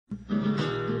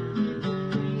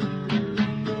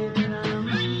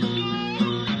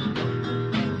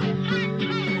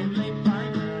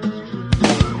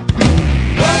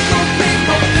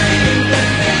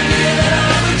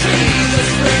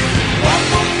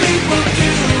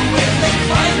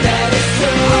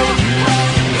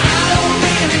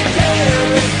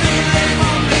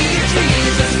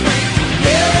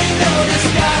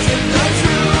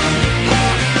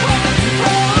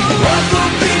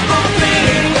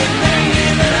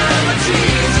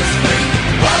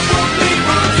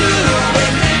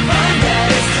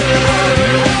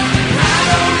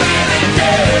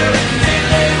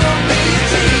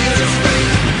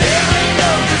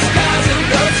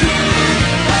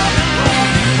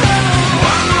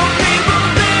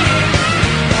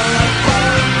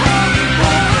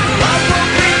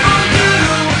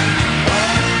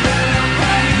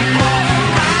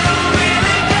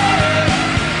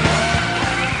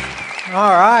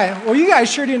right. Well, you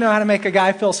guys sure do know how to make a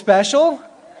guy feel special.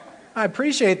 I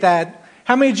appreciate that.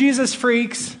 How many Jesus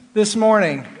freaks this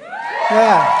morning?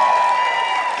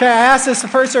 Yeah. Okay, I asked this the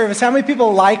first service. How many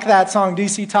people like that song,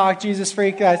 DC Talk, Jesus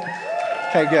Freak? Guys?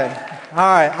 Okay, good. All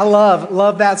right. I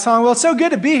love that song. Well, it's so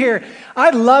good to be here. I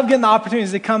love getting the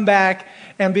opportunities to come back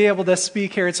and be able to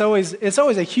speak here. It's always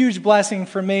a huge blessing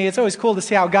for me. It's always cool to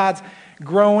see how God's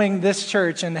growing this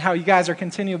church and how you guys are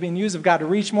continually being used of God to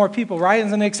reach more people, right?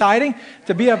 Isn't it exciting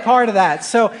to be a part of that?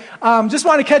 So just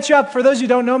want to catch you up. For those of you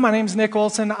who don't know, my name is Nick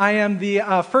Olson. I am the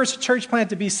first church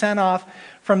plant to be sent off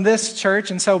from this church,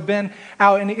 and so been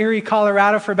out in Erie,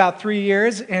 Colorado for about 3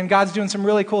 years, and God's doing some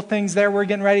really cool things there. We're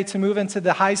getting ready to move into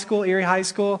the high school, Erie High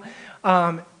School,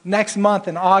 next month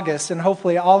in August, and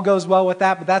hopefully it all goes well with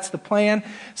that, but that's the plan.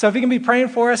 So if you can be praying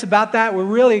for us about that, we're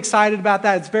really excited about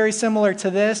that. It's very similar to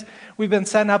this. We've been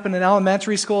setting up in an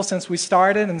elementary school since we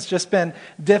started, and it's just been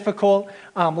difficult,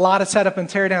 a lot of setup and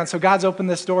tear down. So God's opened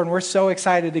this door, and we're so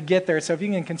excited to get there. So if you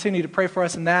can continue to pray for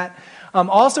us in that.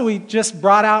 Also, we just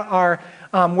brought out our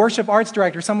worship arts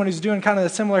director, someone who's doing kind of the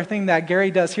similar thing that Gary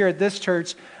does here at this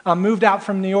church, moved out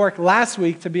from New York last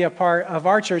week to be a part of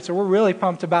our church, so we're really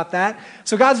pumped about that.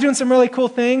 So God's doing some really cool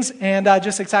things, and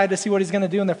just excited to see what he's going to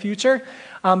do in the future.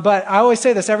 But I always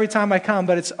say this every time I come,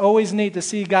 but it's always neat to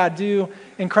see God do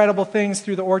incredible things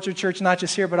through the Orchard Church, not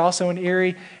just here, but also in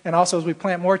Erie, and also as we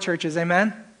plant more churches,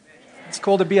 amen? It's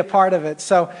cool to be a part of it.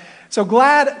 So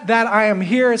glad that I am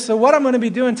here. So what I'm going to be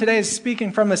doing today is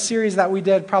speaking from a series that we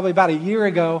did probably about a year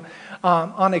ago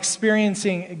on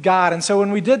experiencing God. And so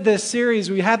when we did this series,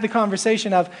 we had the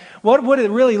conversation of what would it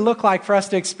really look like for us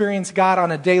to experience God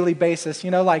on a daily basis.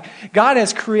 You know, like God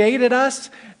has created us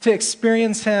to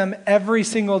experience him every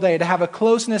single day, to have a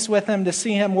closeness with him, to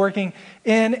see him working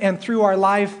in and through our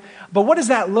life. But what does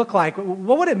that look like?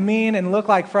 What would it mean and look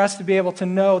like for us to be able to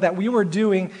know that we were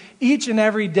doing each and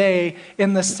every day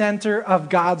in the center of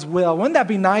God's will? Wouldn't that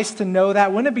be nice to know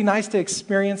that? Wouldn't it be nice to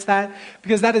experience that?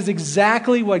 Because that is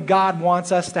exactly what God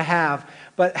wants us to have.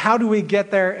 But how do we get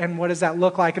there, and what does that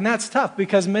look like? And that's tough,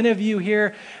 because many of you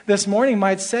here this morning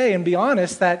might say, and be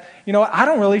honest, that, you know, I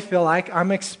don't really feel like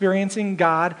I'm experiencing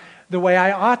God the way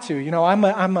I ought to. You know, I'm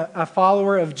a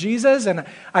follower of Jesus, and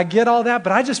I get all that,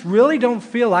 but I just really don't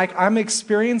feel like I'm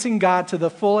experiencing God to the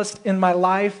fullest in my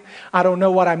life. I don't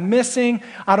know what I'm missing.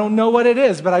 I don't know what it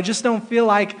is, but I just don't feel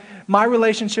like my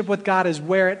relationship with God is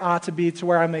where it ought to be, to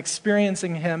where I'm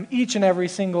experiencing him each and every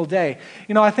single day.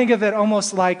 You know, I think of it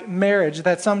almost like marriage,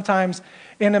 that sometimes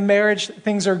in a marriage,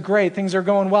 things are great, things are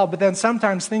going well, but then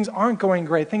sometimes things aren't going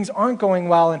great, things aren't going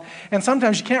well, and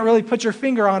sometimes you can't really put your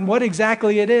finger on what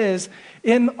exactly it is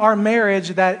in our marriage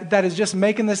that is just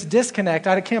making this disconnect.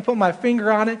 I can't put my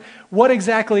finger on it, what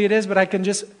exactly it is, but I can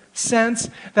just sense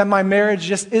that my marriage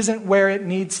just isn't where it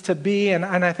needs to be, and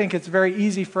I think it's very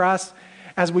easy for us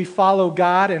as we follow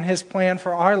God and his plan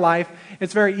for our life,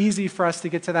 it's very easy for us to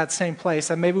get to that same place,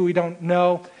 and maybe we don't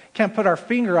know, can't put our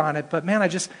finger on it, but man, I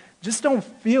just don't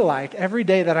feel like every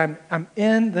day that I'm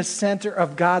in the center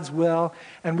of God's will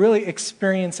and really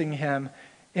experiencing him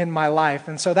in my life.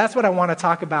 And so that's what I want to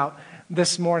talk about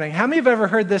this morning. How many have ever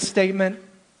heard this statement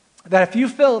that if you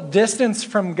feel distance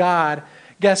from God,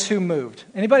 guess who moved?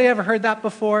 Anybody ever heard that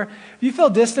before? If you feel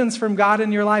distance from God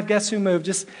in your life, guess who moved?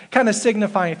 Just kind of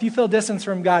signifying, if you feel distance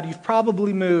from God, you've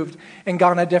probably moved and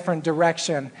gone a different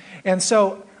direction. And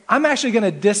so I'm actually going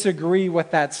to disagree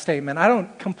with that statement. I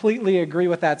don't completely agree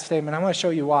with that statement. I'm going to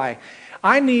show you why.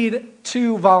 I need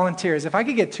 2 volunteers. If I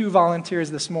could get 2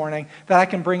 volunteers this morning that I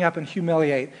can bring up and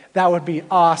humiliate, that would be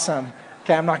awesome.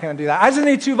 Okay, I'm not going to do that. I just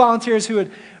need 2 volunteers who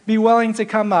would be willing to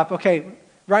come up. Okay,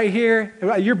 right here.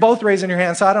 You're both raising your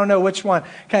hand, so I don't know which one.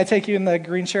 Can I take you in the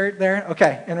green shirt there?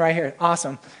 Okay, and right here.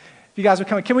 Awesome. If you guys would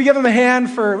come, can we give them a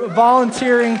hand for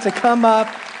volunteering to come up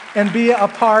and be a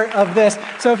part of this?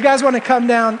 So if you guys want to come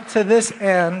down to this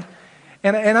end,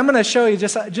 and I'm going to show you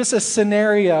just a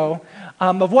scenario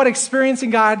of what experiencing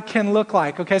God can look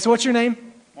like. Okay, so what's your name?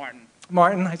 Martin.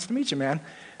 Martin, nice to meet you, man.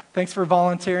 Thanks for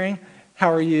volunteering.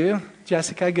 How are you?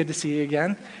 Jessica, good to see you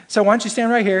again. So why don't you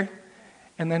stand right here,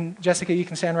 and then Jessica, you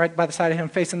can stand right by the side of him,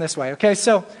 facing this way. Okay,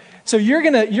 so you're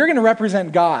gonna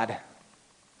represent God.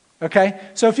 Okay,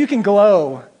 so if you can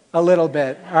glow a little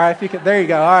bit, all right. If you could, there you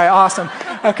go. All right, awesome.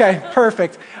 Okay,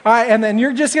 perfect. All right, and then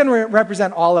you're just going to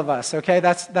represent all of us. Okay,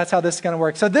 that's how this is going to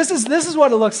work. So this is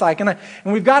what it looks like, and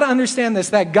we've got to understand this: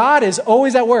 that God is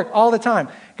always at work all the time.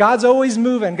 God's always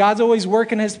moving. God's always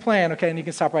working his plan. Okay, and you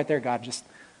can stop right there, God. Just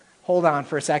hold on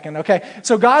for a second, okay?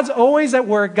 So God's always at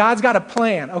work. God's got a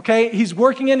plan, okay? He's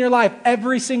working in your life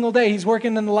every single day. He's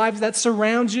working in the lives that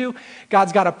surround you.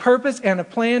 God's got a purpose and a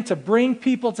plan to bring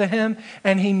people to him,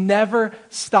 and he never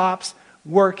stops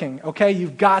working, okay?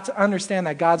 You've got to understand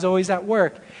that God's always at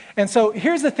work. And so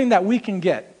here's the thing that we can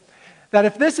get, that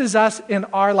if this is us in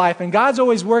our life, and God's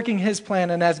always working his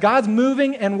plan, and as God's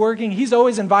moving and working, he's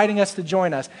always inviting us to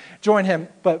join him.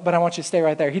 But I want you to stay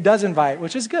right there. He does invite,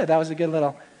 which is good. That was a good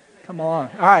little, come along.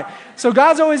 All right. So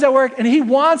God's always at work, and he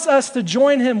wants us to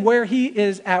join him where he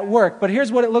is at work. But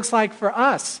here's what it looks like for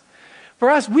us. For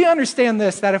us, we understand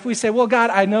this, that if we say, well, God,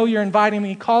 I know you're inviting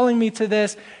me, calling me to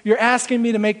this, you're asking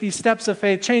me to make these steps of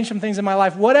faith, change some things in my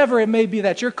life, whatever it may be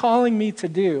that you're calling me to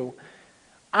do,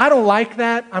 I don't like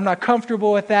that. I'm not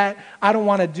comfortable with that. I don't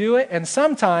want to do it. And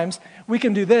sometimes we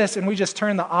can do this and we just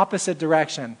turn the opposite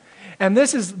direction. And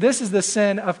this is the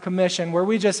sin of commission, where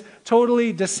we just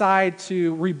totally decide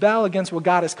to rebel against what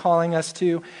God is calling us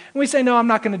to. And we say, no, I'm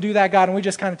not going to do that, God. And we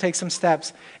just kind of take some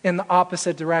steps in the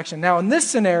opposite direction. Now, in this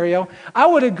scenario, I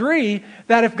would agree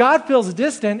that if God feels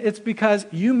distant, it's because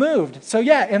you moved. So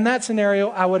yeah, in that scenario,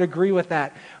 I would agree with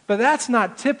that. But that's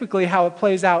not typically how it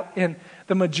plays out in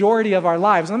the majority of our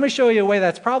lives. Let me show you a way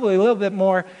that's probably a little bit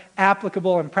more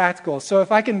applicable and practical. So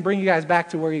if I can bring you guys back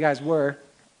to where you guys were.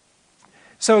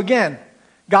 So again,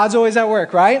 God's always at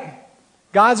work, right?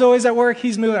 God's always at work.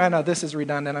 He's moving. I know this is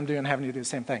redundant. I'm having to do the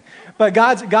same thing. But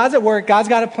God's at work. God's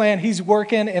got a plan. He's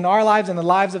working in our lives and the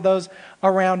lives of those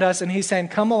around us. And he's saying,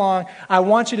 come along. I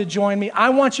want you to join me. I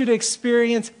want you to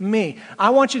experience me.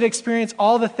 I want you to experience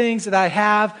all the things that I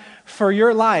have for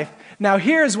your life. Now,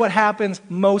 here's what happens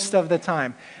most of the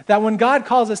time. That when God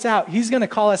calls us out, he's going to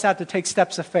call us out to take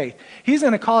steps of faith. He's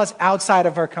going to call us outside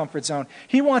of our comfort zone.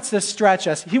 He wants to stretch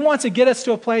us. He wants to get us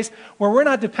to a place where we're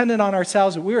not dependent on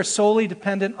ourselves, but we are solely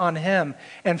dependent on him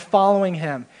and following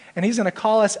him. And he's going to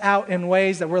call us out in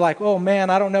ways that we're like, oh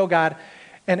man, I don't know, God.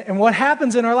 And what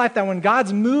happens in our life, that when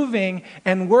God's moving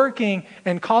and working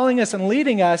and calling us and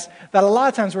leading us, that a lot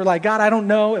of times we're like, God, I don't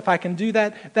know if I can do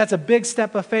that. That's a big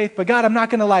step of faith. But God, I'm not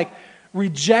going to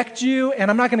reject you, and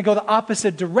I'm not going to go the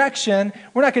opposite direction.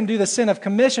 We're not going to do the sin of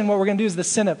commission. What we're going to do is the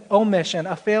sin of omission,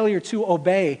 a failure to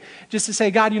obey. Just to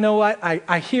say, God, you know what?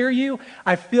 I hear you.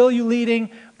 I feel you leading,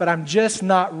 but I'm just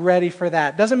not ready for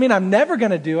that. Doesn't mean I'm never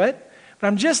going to do it, but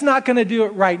I'm just not going to do it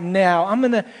right now. I'm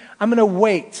going to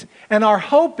wait. And our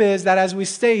hope is that as we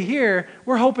stay here,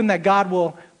 we're hoping that God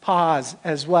will pause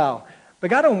as well.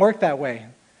 But God don't work that way.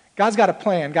 God's got a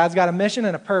plan. God's got a mission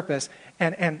and a purpose.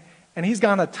 And he's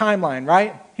got a timeline,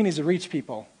 right? He needs to reach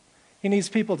people. He needs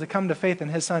people to come to faith in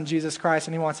his son, Jesus Christ,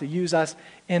 and he wants to use us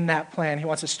in that plan. He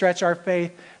wants to stretch our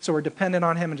faith so we're dependent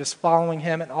on him and just following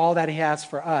him and all that he has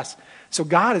for us. So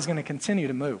God is going to continue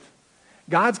to move.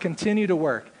 God's continue to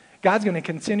work. God's going to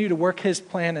continue to work his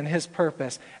plan and his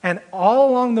purpose. And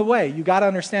all along the way, you got to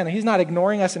understand that he's not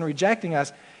ignoring us and rejecting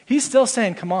us. He's still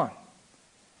saying, come on.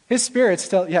 His spirit's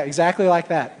still, yeah, exactly like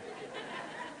that.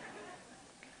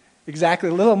 Exactly,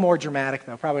 a little more dramatic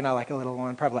though. Probably not like a little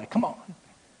one, probably like, come on.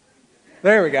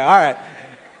 There we go, all right.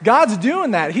 God's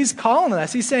doing that. He's calling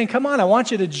us. He's saying, come on, I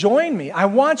want you to join me. I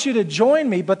want you to join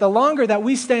me. But the longer that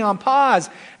we stay on pause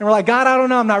and we're like, God, I don't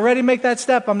know. I'm not ready to make that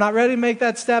step. I'm not ready to make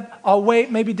that step. I'll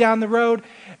wait maybe down the road.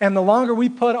 And the longer we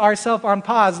put ourselves on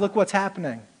pause, look what's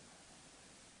happening.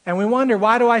 And we wonder,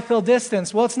 why do I feel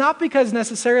distance? Well, it's not because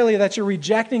necessarily that you're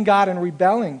rejecting God and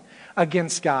rebelling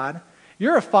against God.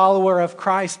 You're a follower of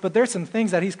Christ, but there's some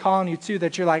things that he's calling you to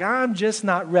that you're like, I'm just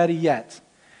not ready yet.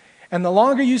 And the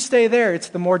longer you stay there, it's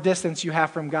the more distance you have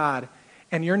from God,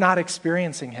 and you're not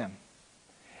experiencing him.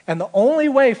 And the only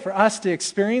way for us to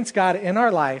experience God in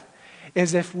our life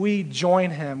is if we join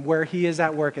him where he is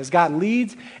at work. As God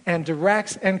leads and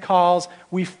directs and calls,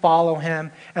 we follow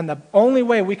him. And the only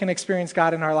way we can experience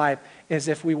God in our life is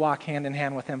if we walk hand in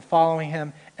hand with him, following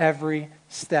him every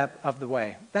step of the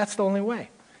way. That's the only way.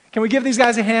 Can we give these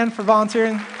guys a hand for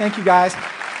volunteering? Thank you, guys.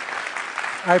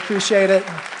 I appreciate it.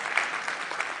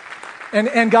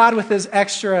 And God with his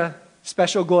extra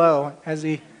special glow as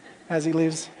he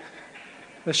leaves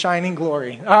the shining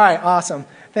glory. All right, awesome.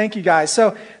 Thank you, guys.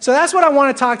 So that's what I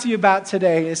want to talk to you about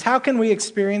today is how can we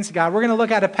experience God? We're going to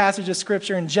look at a passage of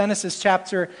Scripture in Genesis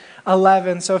chapter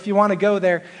 11. So if you want to go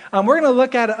there, we're going to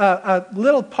look at a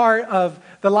little part of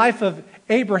the life of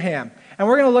Abraham. And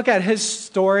we're going to look at his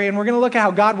story, and we're going to look at how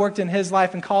God worked in his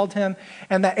life and called him,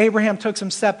 and that Abraham took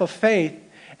some step of faith,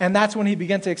 and that's when he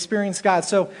began to experience God.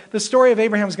 So the story of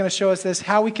Abraham is going to show us this,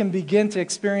 how we can begin to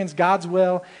experience God's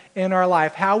will in our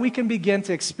life, how we can begin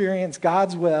to experience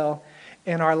God's will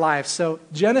in our life. So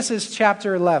Genesis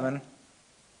chapter 11,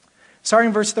 starting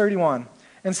in verse 31,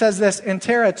 and says this, and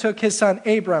Terah took his son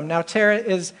Abram. Now Terah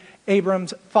is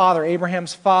Abraham's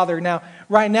father. Now,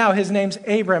 right now, his name's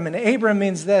Abram, and Abram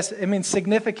means this. It means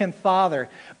significant father.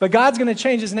 But God's going to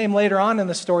change his name later on in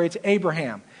the story to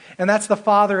Abraham. And that's the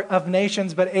father of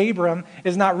nations, but Abram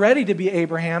is not ready to be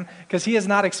Abraham because he has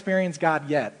not experienced God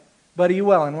yet. But he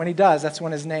will, and when he does, that's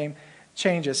when his name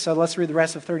changes. So let's read the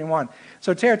rest of 31.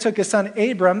 So Terah took his son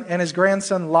Abram and his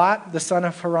grandson Lot, the son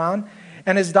of Haran,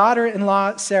 and his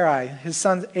daughter-in-law Sarai, his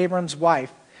son Abram's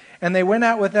wife. And they went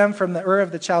out with them from the Ur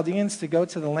of the Chaldeans to go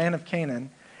to the land of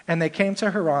Canaan. And they came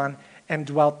to Haran and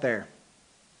dwelt there.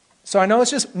 So I know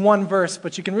it's just one verse,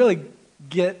 but you can really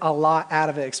get a lot out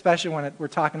of it, especially when we're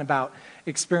talking about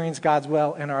experience God's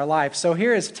will in our life. So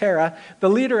here is Terah, the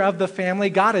leader of the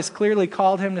family. God has clearly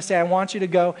called him to say, I want you to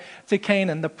go to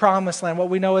Canaan, the promised land, what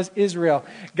we know as Israel.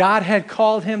 God had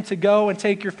called him to go and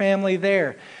take your family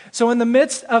there. So in the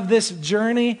midst of this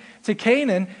journey to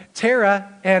Canaan, Terah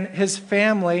and his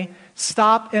family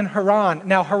stop in Haran.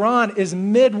 Now Haran is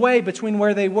midway between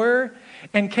where they were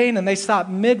and Canaan. They stopped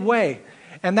midway.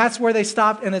 And that's where they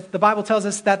stopped, and the Bible tells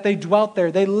us that they dwelt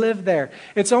there. They lived there.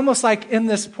 It's almost like in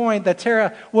this point that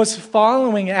Terah was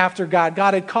following after God.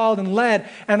 God had called and led,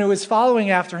 and he was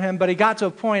following after him, but he got to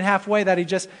a point halfway that he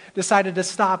just decided to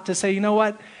stop, to say, you know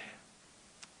what?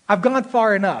 I've gone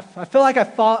far enough. I feel like I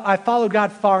followed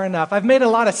God far enough. I've made a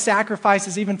lot of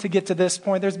sacrifices even to get to this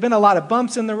point. There's been a lot of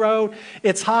bumps in the road.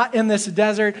 It's hot in this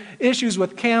desert, issues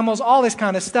with camels, all this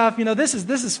kind of stuff. You know, this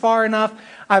is far enough.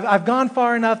 I've gone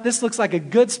far enough. This looks like a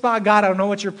good spot. God, I don't know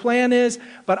what your plan is,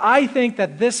 but I think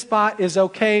that this spot is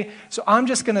okay. So I'm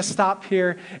just going to stop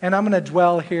here, and I'm going to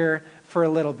dwell here for a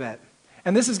little bit.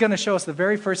 And this is going to show us the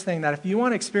very first thing, that if you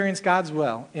want to experience God's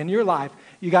will in your life,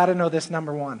 you got to know this,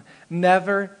 number one.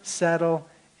 Never settle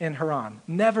in Haran.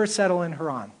 Never settle in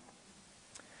Haran.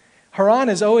 Haran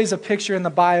is always a picture in the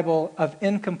Bible of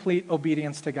incomplete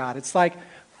obedience to God. It's like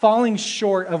falling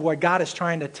short of what God is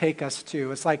trying to take us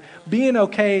to. It's like being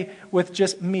okay with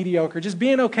just mediocre, just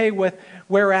being okay with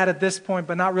where we're at this point,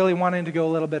 but not really wanting to go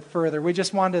a little bit further. We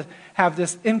just want to have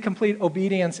this incomplete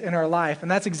obedience in our life.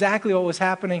 And that's exactly what was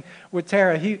happening with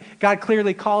Terah. God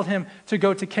clearly called him to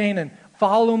go to Canaan.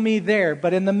 Follow me there.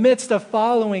 But in the midst of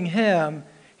following him,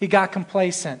 he got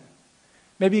complacent.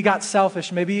 Maybe he got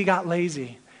selfish. Maybe he got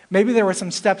lazy. Maybe there were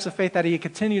some steps of faith that he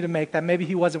continued to make that maybe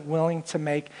he wasn't willing to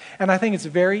make. And I think it's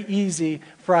very easy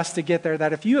for us to get there,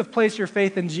 that if you have placed your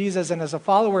faith in Jesus and as a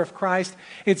follower of Christ,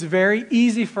 it's very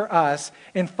easy for us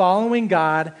in following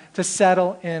God to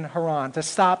settle in Haran, to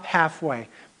stop halfway.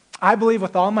 I believe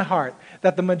with all my heart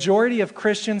that the majority of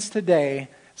Christians today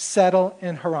settle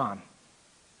in Haran.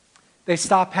 They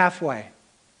stop halfway.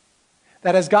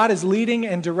 That as God is leading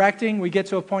and directing, we get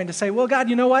to a point to say, well, God,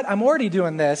 you know what? I'm already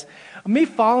doing this. Me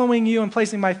following you and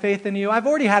placing my faith in you, I've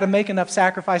already had to make enough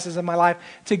sacrifices in my life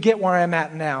to get where I'm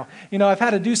at now. You know, I've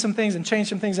had to do some things and change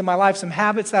some things in my life, some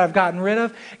habits that I've gotten rid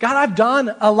of. God, I've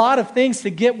done a lot of things to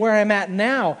get where I'm at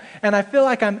now. And I feel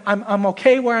like I'm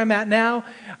okay where I'm at now.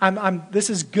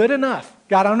 This is good enough.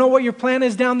 God, I don't know what your plan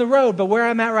is down the road, but where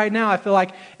I'm at right now, I feel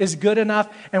like is good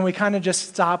enough, and we kind of just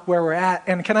stop where we're at.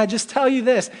 And can I just tell you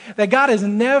this, that God is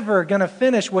never going to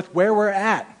finish with where we're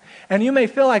at. And you may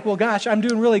feel like, well, gosh, I'm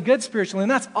doing really good spiritually,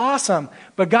 and that's awesome,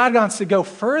 but God wants to go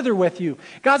further with you.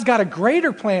 God's got a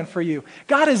greater plan for you.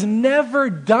 God is never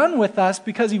done with us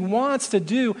because he wants to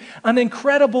do an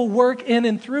incredible work in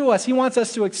and through us. He wants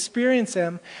us to experience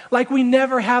him like we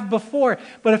never have before.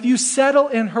 But if you settle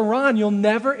in Haran, you'll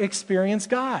never experience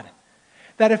God.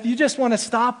 That if you just want to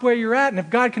stop where you're at, and if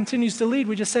God continues to lead,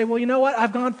 we just say, well, you know what?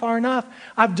 I've gone far enough.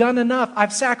 I've done enough.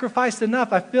 I've sacrificed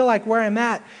enough. I feel like where I'm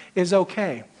at is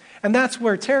okay. And that's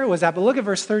where Terah was at. But look at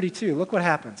verse 32. Look what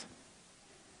happens.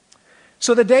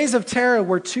 So the days of Terah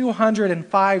were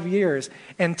 205 years.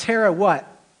 And Terah what?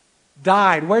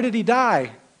 Died. Where did he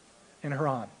die? In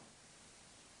Haran.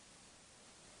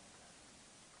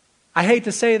 I hate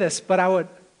to say this, but I would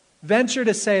venture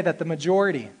to say that the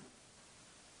majority,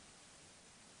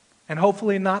 and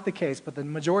hopefully not the case, but the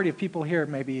majority of people here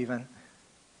maybe even,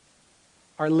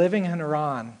 are living in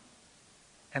Haran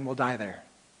and will die there.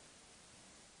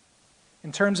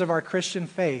 In terms of our Christian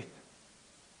faith,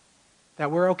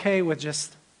 that we're okay with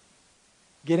just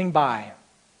getting by.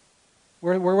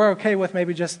 We're okay with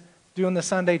maybe just doing the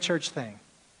Sunday church thing.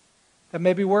 That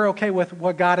maybe we're okay with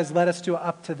what God has led us to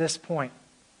up to this point.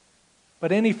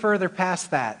 But any further past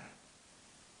that,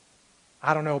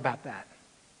 I don't know about that.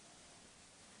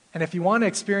 And if you want to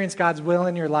experience God's will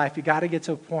in your life, you got to get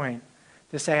to a point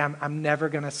to say, I'm never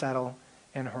going to settle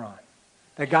in Haran.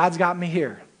 That God's got me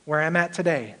here, where I'm at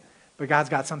today. But God's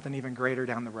got something even greater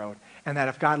down the road. And that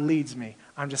if God leads me,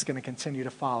 I'm just going to continue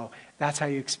to follow. That's how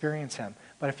you experience him.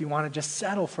 But if you want to just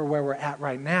settle for where we're at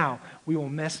right now, we will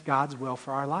miss God's will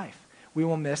for our life. We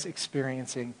will miss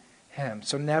experiencing him.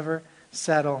 So never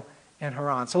settle in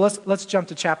Haran. So let's jump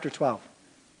to chapter 12.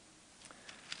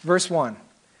 Verse 1.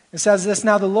 It says this,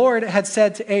 "Now the Lord had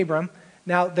said to Abram,"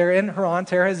 now they're in Haran,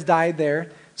 Terah has died there,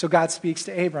 so God speaks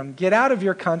to Abram, "Get out of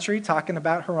your country," talking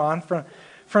about Haran,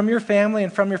 "from your family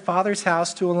and from your father's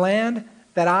house to a land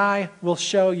that I will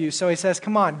show you." So he says,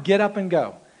 come on, get up and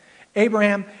go.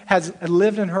 Abraham has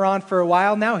lived in Haran for a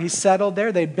while now. He's settled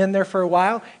there. They'd been there for a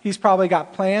while. He's probably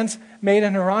got plans made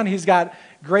in Haran. He's got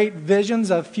great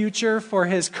visions of future for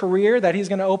his career, that he's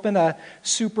going to open a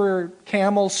super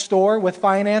camel store with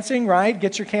financing, right?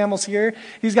 Get your camels here.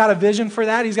 He's got a vision for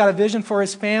that. He's got a vision for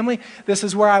his family. This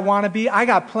is where I want to be. I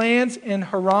got plans in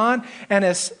Haran. And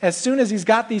as soon as he's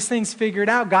got these things figured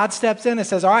out, God steps in and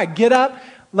says, all right, get up,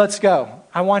 let's go.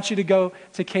 I want you to go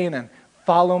to Canaan.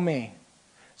 Follow me.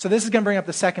 So this is going to bring up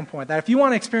the second point, that if you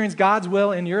want to experience God's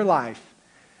will in your life,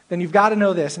 then you've got to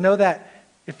know this. Know that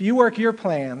if you work your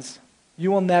plans, you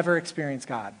will never experience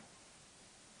God.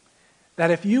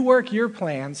 That if you work your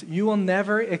plans, you will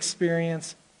never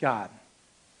experience God.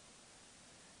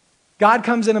 God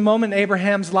comes in a moment in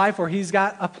Abraham's life where he's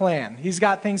got a plan. He's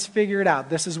got things figured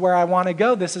out. This is where I want to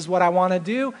go. This is what I want to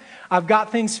do. I've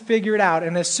got things figured out.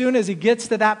 And as soon as he gets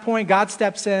to that point, God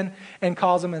steps in and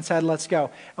calls him and said, let's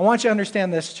go. I want you to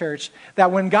understand this, church,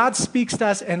 that when God speaks to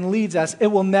us and leads us, it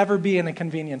will never be in a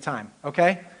convenient time,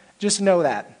 okay? Just know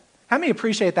that. How many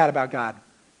appreciate that about God?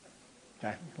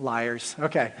 Okay, liars.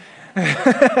 Okay.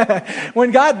 When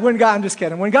God, I'm just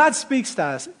kidding. When God speaks to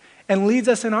us and leads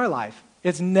us in our life,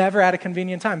 it's never at a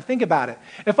convenient time. Think about it.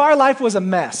 If our life was a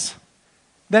mess,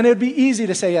 then it would be easy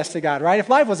to say yes to God, right? If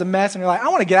life was a mess and you're like, I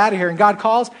want to get out of here, and God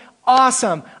calls,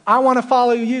 awesome. I want to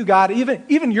follow you, God.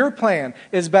 Even your plan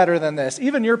is better than this.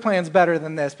 Even your plan's better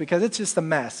than this because it's just a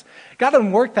mess. God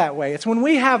doesn't work that way. It's when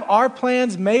we have our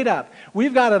plans made up,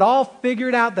 we've got it all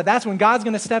figured out, that's when God's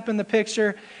going to step in the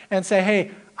picture and say,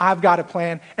 hey, I've got a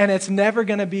plan, and it's never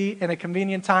going to be in a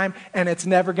convenient time, and it's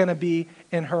never going to be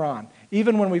in Haran.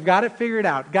 Even when we've got it figured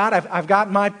out, God, I've got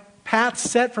my path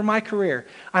set for my career.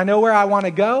 I know where I want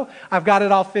to go. I've got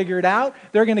it all figured out.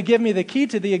 They're going to give me the key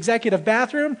to the executive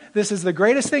bathroom. This is the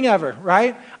greatest thing ever,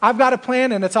 right? I've got a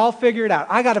plan, and it's all figured out.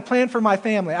 I got a plan for my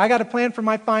family. I got a plan for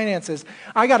my finances.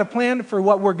 I got a plan for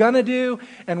what we're going to do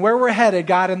and where we're headed,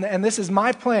 God, and this is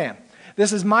my plan.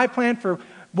 This is my plan for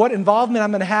what involvement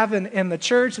I'm going to have in the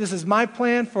church. This is my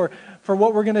plan for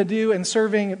what we're going to do in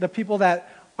serving the people that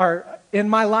are in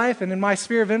my life and in my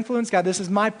sphere of influence. God, this is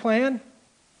my plan.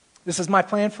 This is my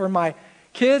plan for my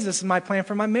kids. This is my plan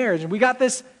for my marriage. And we got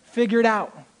this figured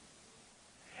out.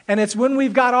 And it's when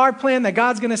we've got our plan that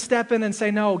God's going to step in and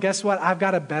say, no, guess what? I've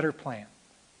got a better plan.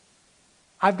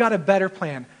 I've got a better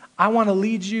plan. I want to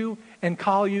lead you and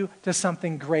call you to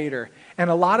something greater. And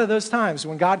a lot of those times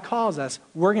when God calls us,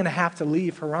 we're going to have to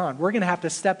leave Haran. We're going to have to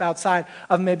step outside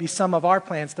of maybe some of our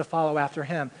plans to follow after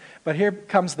him. But here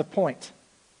comes the point,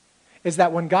 is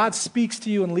that when God speaks to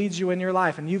you and leads you in your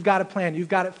life, and you've got a plan, you've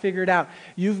got it figured out,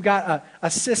 you've got a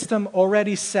system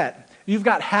already set, you've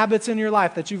got habits in your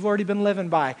life that you've already been living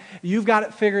by, you've got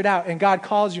it figured out, and God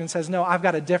calls you and says, no, I've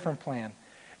got a different plan.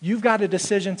 You've got a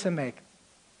decision to make.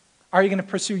 Are you going to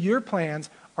pursue your plans,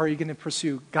 or are you going to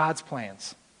pursue God's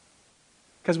plans?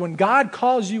 Because when God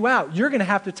calls you out, you're going to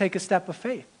have to take a step of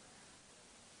faith.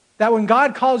 That when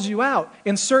God calls you out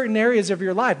in certain areas of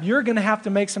your life, you're going to have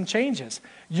to make some changes.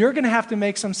 You're going to have to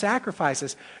make some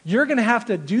sacrifices. You're going to have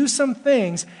to do some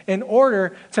things in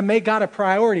order to make God a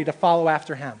priority to follow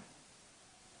after him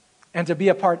and to be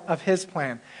a part of his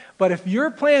plan. But if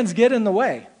your plans get in the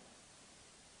way,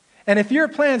 and if your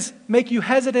plans make you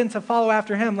hesitant to follow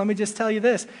after him, let me just tell you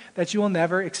this, that you will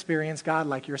never experience God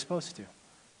like you're supposed to.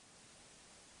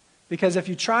 Because if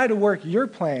you try to work your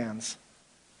plans,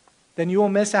 then you will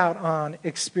miss out on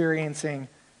experiencing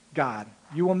God.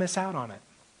 You will miss out on it.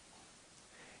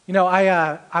 You know,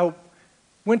 I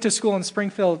went to school in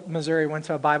Springfield, Missouri, went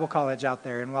to a Bible college out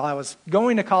there. And while I was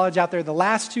going to college out there, the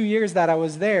last 2 years that I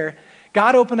was there,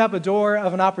 God opened up a door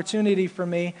of an opportunity for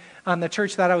me on the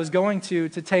church that I was going to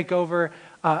take over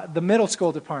the middle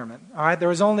school department. All right,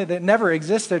 that never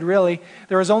existed really.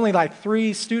 There was only like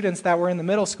 3 students that were in the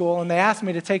middle school, and they asked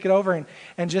me to take it over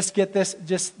and just get this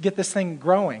thing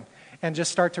growing and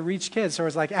just start to reach kids. So I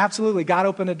was like, absolutely. God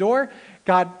opened a door.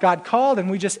 God called, and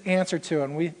we just answered to it.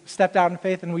 And we stepped out in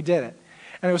faith, and we did it.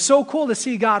 And it was so cool to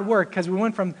see God work because we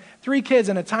went from 3 kids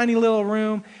in a tiny little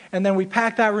room, and then we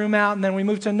packed that room out, and then we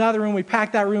moved to another room, we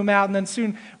packed that room out, and then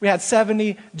soon we had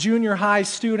 70 junior high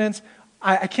students.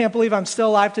 I can't believe I'm still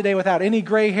alive today without any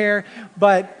gray hair,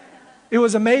 but it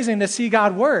was amazing to see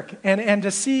God work and to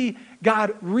see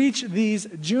God reach these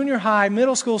junior high,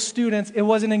 middle school students. It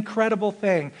was an incredible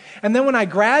thing. And then when I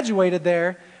graduated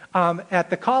there, at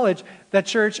the college, that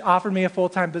church offered me a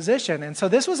full-time position. And so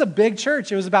this was a big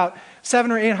church. It was about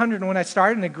 700 or 800 when I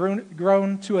started, and it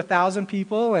grown to 1,000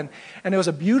 people. And it was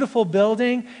a beautiful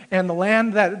building, and the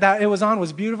land that it was on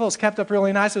was beautiful. It was kept up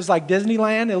really nice. It was like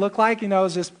Disneyland, it looked like. It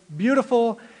was this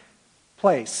beautiful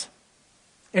place.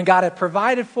 And God had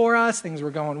provided for us. Things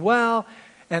were going well.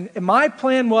 And my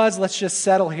plan was, let's just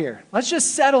settle here. Let's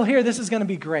just settle here. This is going to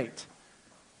be great.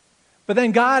 But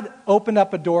then God opened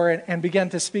up a door and began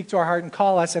to speak to our heart and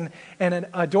call us. And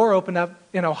a door opened up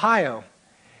in Ohio.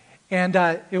 And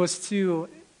it was to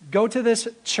go to this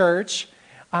church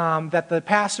that the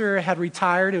pastor had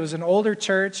retired. It was an older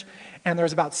church. And there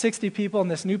was about 60 people.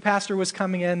 And this new pastor was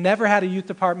coming in. Never had a youth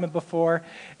department before.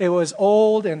 It was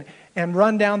old and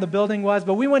run down the building was.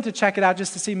 But we went to check it out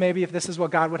just to see maybe if this is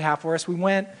what God would have for us. We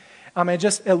went.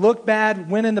 It looked bad.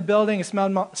 Went in the building. It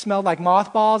smelled like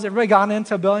mothballs. Everybody got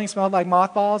into a building, smelled like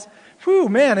mothballs. Whew,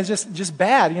 man, it's just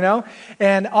bad,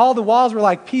 And all the walls were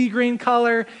like pea green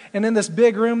color. And in this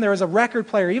big room, there was a record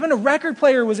player. Even a record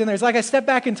player was in there. It's like I stepped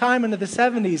back in time into the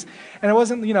 70s. And it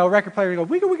wasn't, a record player. You go,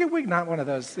 wiggle, not one of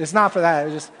those. It's not for that. It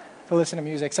was just to listen to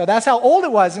music. So that's how old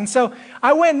it was. And so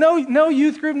I went, no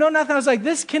youth group, no nothing. I was like,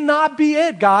 this cannot be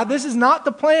it, God. This is not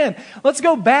the plan. Let's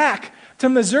go back to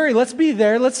Missouri. Let's be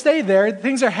there. Let's stay there.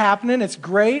 Things are happening. It's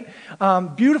great.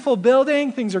 Beautiful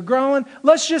building. Things are growing.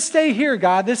 Let's just stay here,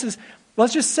 God.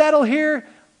 Let's just settle here.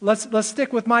 Let's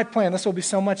stick with my plan. This will be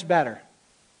so much better.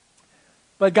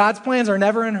 But God's plans are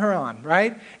never in Haran,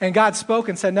 right? And God spoke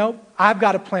and said, no, I've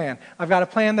got a plan. I've got a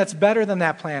plan that's better than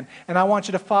that plan. And I want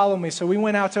you to follow me. So we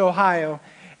went out to Ohio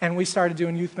and we started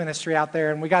doing youth ministry out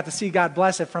there. And we got to see God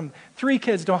bless it from 3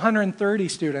 kids to 130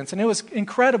 students. And it was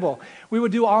incredible. We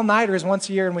would do all-nighters once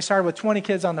a year, and we started with 20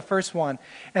 kids on the first one.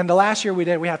 And the last year we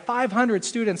had 500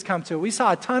 students come to it. We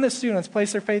saw a ton of students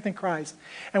place their faith in Christ.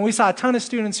 And we saw a ton of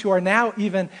students who are now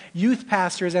even youth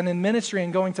pastors and in ministry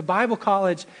and going to Bible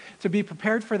college to be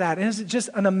prepared for that. And it's just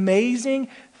an amazing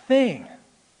thing.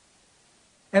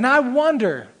 And I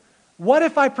wonder, what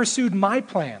if I pursued my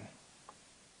plan?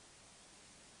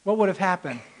 What would have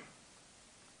happened?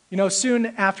 Soon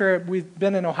after we've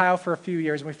been in Ohio for a few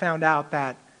years, we found out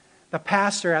that the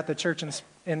pastor at the church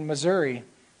in Missouri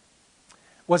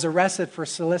was arrested for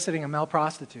soliciting a male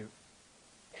prostitute.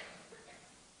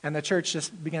 And the church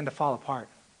just began to fall apart.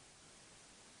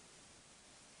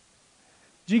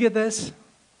 Do you get this?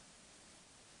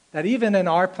 That even in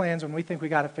our plans, when we think we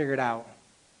got it figured out,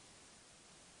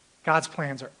 God's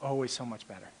plans are always so much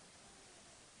better.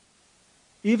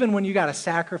 Even when you got to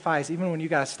sacrifice, even when you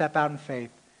got to step out in faith,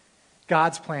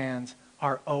 God's plans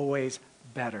are always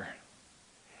better.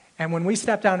 And when we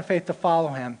stepped out in faith to follow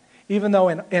him, even though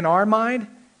in our mind,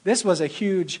 this was a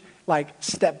huge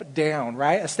step down,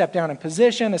 right? A step down in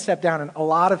position, a step down in a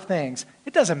lot of things.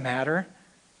 It doesn't matter.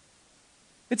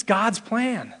 It's God's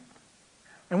plan.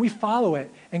 And we follow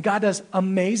it. And God does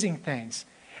amazing things.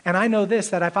 And I know this,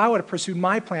 that if I would have pursued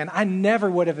my plan, I never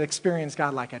would have experienced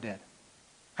God like I did.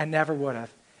 I never would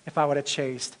have if I would have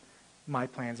chased my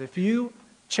plans. If you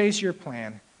chase your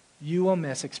plan, you will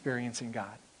miss experiencing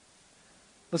God.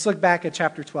 Let's look back at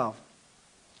chapter 12.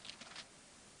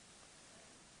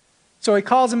 So he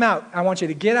calls him out. I want you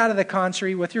to get out of the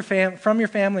country with from your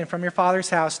family and from your father's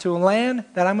house to a land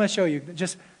that I'm going to show you.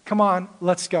 Just come on,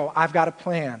 let's go. I've got a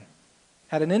plan.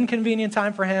 At an inconvenient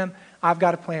time for him, I've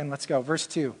got a plan. Let's go. Verse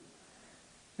 2.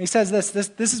 He says this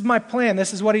is my plan.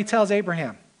 This is what he tells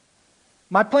Abraham.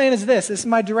 My plan is this. This is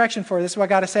my direction for it. This is what I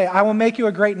got to say. I will make you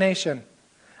a great nation.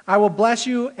 I will bless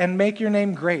you and make your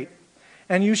name great.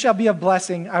 And you shall be a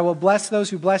blessing. I will bless those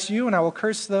who bless you, and I will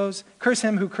curse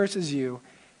him who curses you.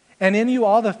 And in you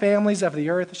all the families of the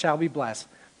earth shall be blessed.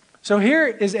 So here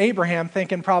is Abraham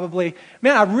thinking probably,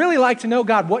 man, I'd really like to know,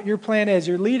 God, what your plan is.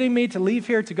 You're leading me to leave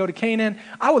here to go to Canaan.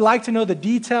 I would like to know the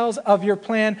details of your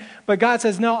plan. But God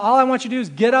says, no, all I want you to do is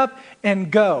get up and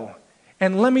go.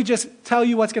 And let me just tell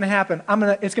you what's going to happen.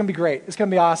 It's going to be great. It's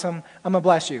going to be awesome. I'm going to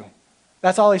bless you.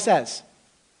 That's all he says.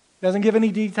 Doesn't give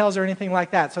any details or anything like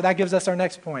that. So that gives us our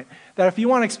next point. That if you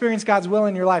want to experience God's will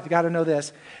in your life, you got to know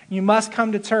this. You must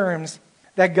come to terms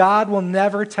that God will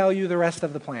never tell you the rest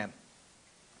of the plan.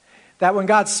 That when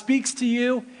God speaks to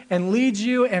you and leads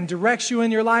you and directs you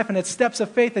in your life, and it's steps of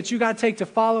faith that you got to take to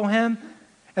follow him,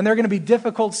 and they're going to be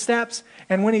difficult steps,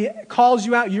 and when he calls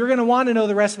you out, you're going to want to know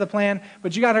the rest of the plan,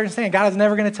 but you got to understand, God is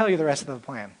never going to tell you the rest of the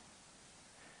plan.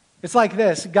 It's like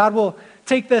this. God will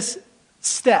take this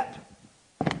step,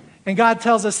 and God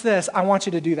tells us this, I want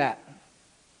you to do that.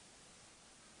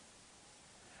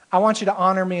 I want you to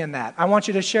honor me in that. I want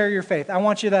you to share your faith. I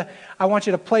want you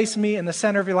to place me in the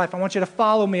center of your life. I want you to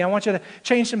follow me. I want you to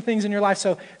change some things in your life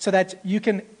so that you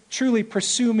can truly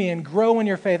pursue me and grow in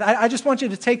your faith. I just want you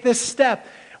to take this step.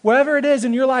 Whatever it is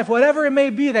in your life, whatever it may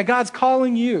be that God's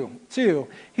calling you to,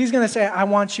 he's going to say, I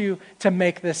want you to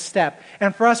make this step.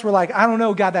 And for us, we're like, I don't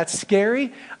know, God, that's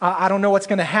scary. I don't know what's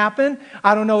going to happen.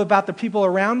 I don't know about the people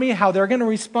around me, how they're going to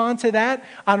respond to that.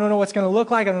 I don't know what's going to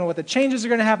look like. I don't know what the changes are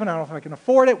going to happen. I don't know if I can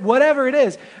afford it. Whatever it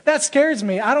is, that scares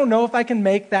me. I don't know if I can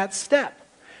make that step.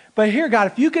 But here, God,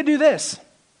 if you could do this,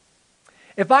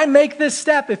 if I make this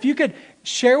step, if you could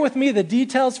share with me the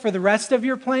details for the rest of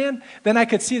your plan, then I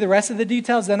could see the rest of the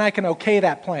details, then I can okay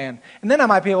that plan. And then I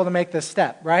might be able to make this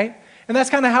step, right? And that's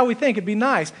kind of how we think. It'd be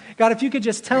nice. God, if you could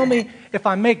just tell me if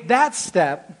I make that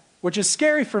step, which is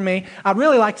scary for me, I'd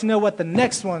really like to know what the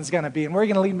next one's going to be and where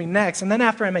you're going to lead me next. And then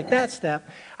after I make that step,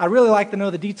 I'd really like to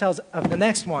know the details of the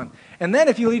next one. And then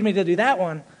if you lead me to do that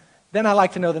one, then I'd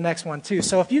like to know the next one too.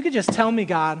 So if you could just tell me,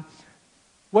 God,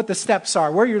 what the steps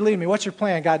are, where you're leading me, what's your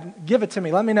plan, God, give it to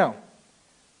me. Let me know.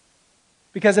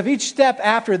 Because if each step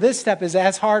after this step is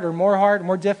as hard,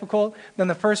 more difficult than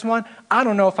the first one, I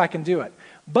don't know if I can do it.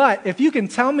 But if you can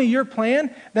tell me your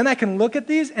plan, then I can look at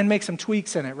these and make some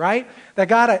tweaks in it, right? That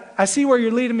God, I see where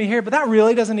you're leading me here, but that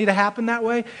really doesn't need to happen that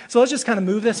way. So let's just kind of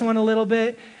move this one a little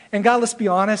bit. And God, let's be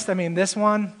honest. I mean, this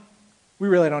one, we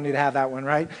really don't need to have that one,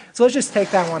 right? So let's just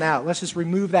take that one out. Let's just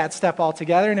remove that step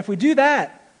altogether. And if we do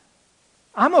that,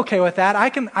 I'm okay with that. I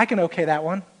can okay that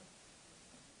one.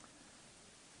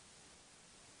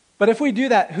 But if we do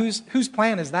that, whose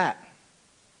plan is that?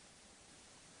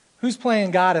 Who's playing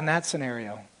God in that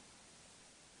scenario?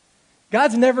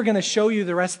 God's never going to show you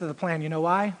the rest of the plan. You know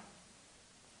why?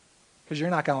 Because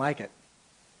you're not going to like it.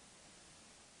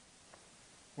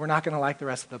 We're not going to like the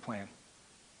rest of the plan.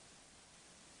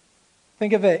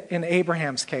 Think of it in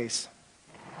Abraham's case.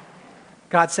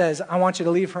 God says, I want you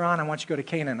to leave Haran. I want you to go to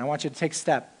Canaan. I want you to take a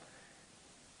step.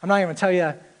 I'm not even going to tell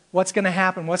you what's going to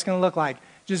happen, what's going to look like.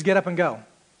 Just get up and go.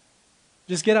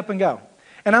 Just get up and go.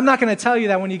 And I'm not going to tell you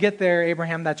that when you get there,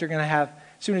 Abraham, that you're going to have,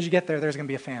 as soon as you get there, there's going to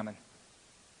be a famine.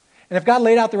 And if God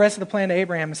laid out the rest of the plan to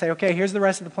Abraham and say, okay, here's the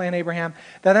rest of the plan, Abraham,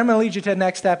 then I'm going to lead you to the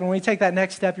next step. And when you take that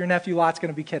next step, your nephew Lot's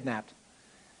going to be kidnapped.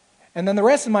 And then the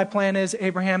rest of my plan is,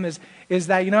 Abraham, is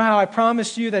that, you know how I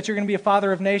promised you that you're going to be a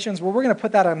father of nations? Well, we're going to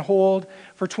put that on hold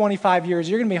for 25 years.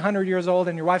 You're going to be 100 years old,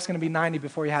 and your wife's going to be 90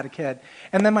 before you had a kid.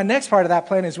 And then my next part of that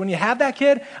plan is when you have that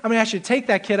kid, I'm going to ask you to take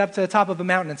that kid up to the top of a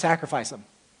mountain and sacrifice him.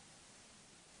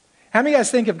 How many of you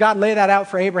guys think if God laid that out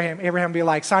for Abraham, Abraham would be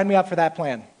like, sign me up for that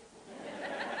plan?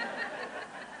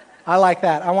 I like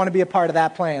that. I want to be a part of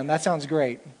that plan. That sounds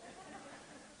great.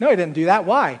 No, he didn't do that.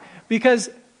 Why? Because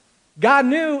God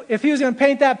knew if he was going to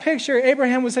paint that picture,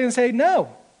 Abraham was going to say,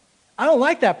 no, I don't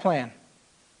like that plan.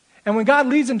 And when God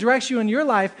leads and directs you in your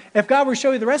life, if God were to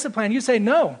show you the rest of the plan, you say,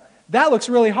 no, that looks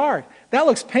really hard. That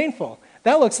looks painful.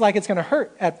 That looks like it's going to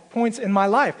hurt at points in my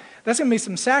life. That's going to be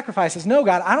some sacrifices. No,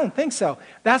 God, I don't think so.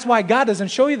 That's why God doesn't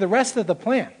show you the rest of the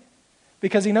plan,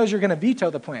 because he knows you're going to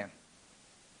veto the plan.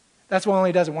 That's why he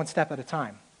only does it one step at a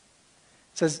time.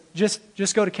 He says,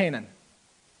 just go to Canaan.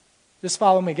 Just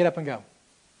follow me, get up and go.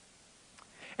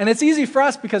 And it's easy for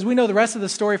us because we know the rest of the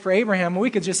story for Abraham, and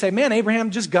we could just say, man, Abraham,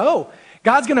 just go.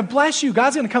 God's going to bless you.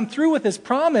 God's going to come through with his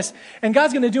promise, and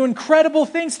God's going to do incredible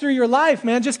things through your life,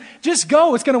 man. Just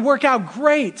go. It's going to work out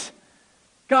great.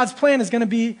 God's plan is going to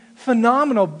be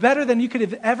phenomenal, better than you could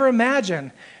have ever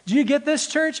imagined. Do you get this,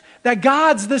 church? That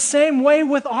God's the same way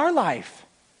with our life.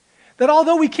 That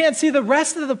although we can't see the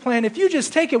rest of the plan, if you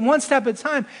just take it one step at a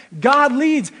time, God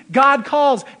leads, God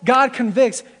calls, God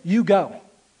convicts, you go.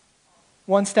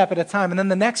 One step at a time. And then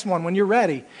the next one, when you're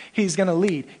ready, he's going to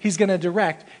lead, he's going to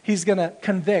direct, he's going to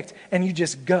convict, and you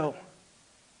just go.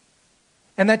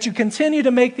 And that you continue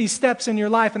to make these steps in your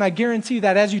life, and I guarantee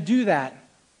that as you do that,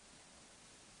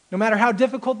 no matter how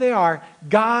difficult they are,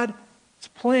 God's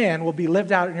plan will be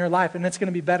lived out in your life, and it's going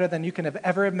to be better than you can have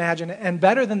ever imagined. And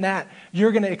better than that,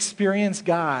 you're going to experience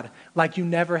God like you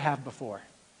never have before.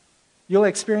 You'll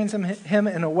experience him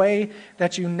in a way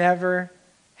that you never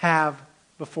have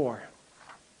before.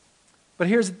 But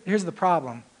here's the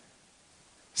problem.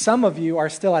 Some of you are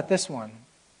still at this one.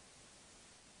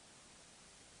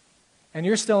 And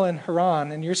you're still in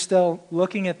Haran, and you're still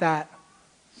looking at that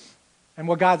and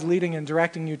what God's leading and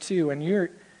directing you to, and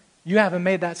you haven't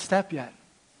made that step yet.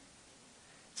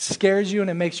 It scares you and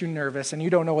it makes you nervous, and you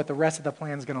don't know what the rest of the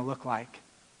plan is going to look like.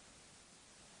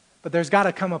 But there's got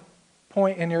to come a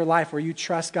point in your life where you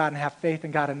trust God and have faith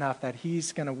in God enough that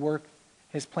he's going to work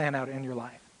his plan out in your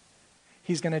life.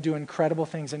 He's going to do incredible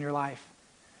things in your life.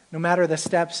 No matter the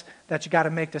steps that you got to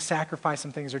make to sacrifice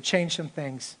some things or change some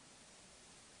things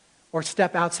or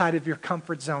step outside of your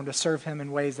comfort zone to serve him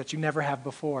in ways that you never have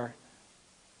before.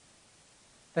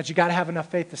 That you got to have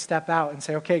enough faith to step out and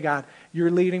say, okay, God,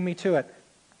 you're leading me to it.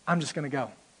 I'm just going to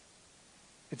go.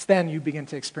 It's then you begin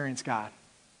to experience God.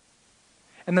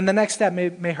 And then the next step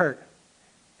may hurt.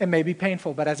 It may be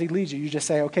painful, but as he leads you, you just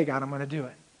say, okay, God, I'm going to do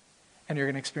it. And you're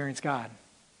going to experience God.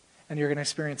 And you're going to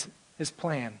experience his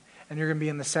plan. And you're going to be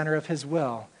in the center of his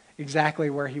will, exactly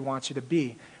where he wants you to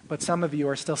be. But some of you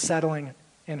are still settling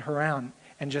in Haran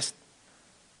and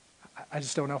I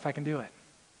just don't know if I can do it.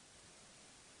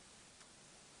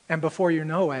 And before you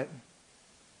know it,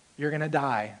 you're going to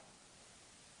die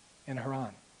in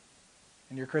Haran,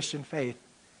 in your Christian faith,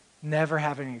 never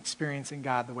having experiencing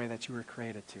God the way that you were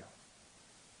created to.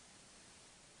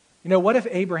 You know, what if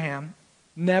Abraham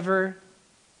never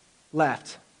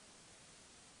left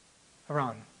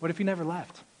Haran? What if he never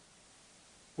left?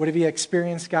 Would he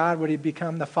experienced God? Would he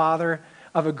become the father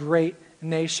of a great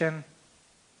nation?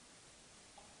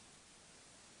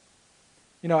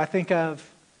 You know, I think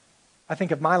of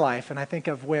my life, and I think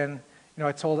of when,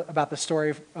 I told about the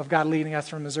story of God leading us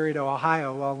from Missouri to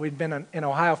Ohio. Well, we'd been in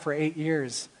Ohio for 8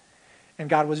 years, and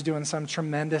God was doing some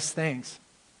tremendous things.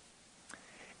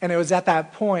 And it was at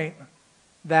that point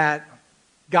that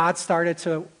God started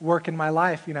to work in my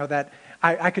life, that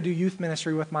I could do youth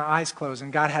ministry with my eyes closed,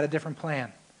 and God had a different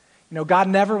plan. God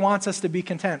never wants us to be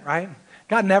content, right?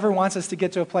 God never wants us to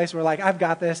get to a place where, I've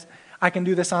got this, I can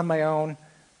do this on my own,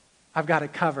 I've got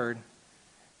it covered.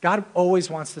 God always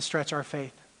wants to stretch our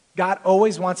faith. God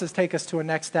always wants us to take us to a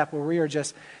next step where we are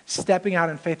just stepping out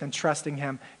in faith and trusting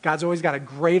him. God's always got a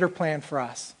greater plan for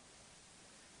us.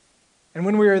 And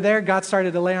when we were there, God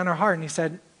started to lay on our heart, and he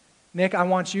said, Nick, I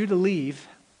want you to leave,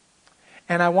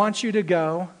 and I want you to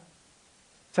go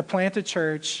to plant a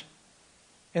church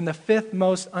in the 5th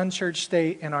most unchurched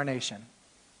state in our nation.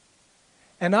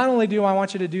 And not only do I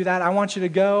want you to do that, I want you to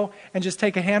go and just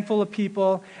take a handful of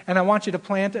people, and I want you to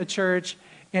plant a church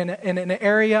in an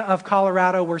area of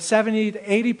Colorado where 70 to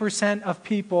 80% of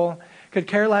people could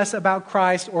care less about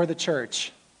Christ or the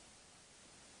church.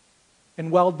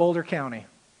 In Weld, Boulder County.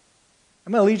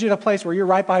 I'm going to lead you to a place where you're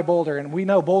right by Boulder, and we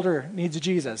know Boulder needs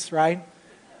Jesus, right?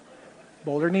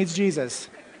 Boulder needs Jesus.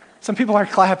 Some people are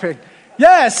clapping.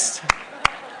 Yes!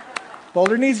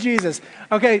 Boulder needs Jesus.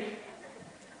 Okay,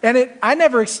 and I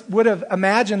never would have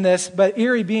imagined this, but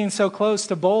Erie being so close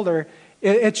to Boulder,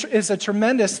 it's a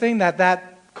tremendous thing that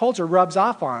culture rubs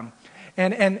off on.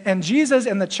 And Jesus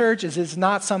and the church is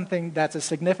not something that's a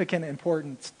significant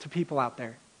importance to people out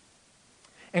there.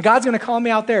 And God's going to call me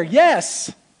out there.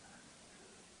 Yes!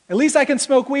 At least I can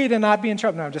smoke weed and not be in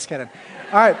trouble. No, I'm just kidding.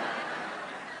 All right.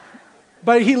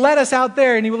 But he led us out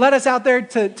there, and he led us out there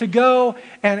to go,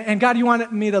 and God, you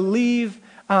wanted me to leave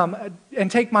and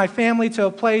take my family to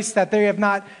a place that they have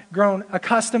not grown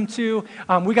accustomed to.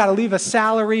 We got to leave a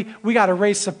salary. We got to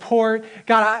raise support.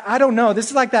 God, I don't know. This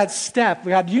is like that step.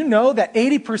 God, you know that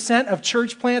 80% of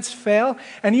church plants fail,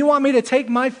 and you want me to take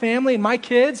my family and my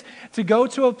kids to go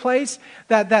to a place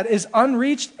that is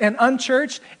unreached and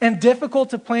unchurched and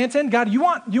difficult to plant in? God, you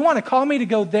want to call me to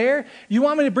go there? You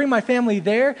want me to bring my family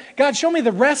there? God, show me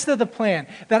the rest of the plan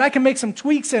that I can make some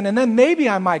tweaks in, and then maybe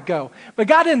I might go. But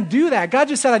God didn't do that. God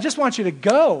just said, I just want you to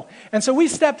go. And so we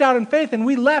stepped out in faith, and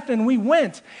we left, and we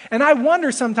went. And I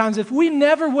wonder sometimes if we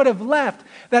never would have left,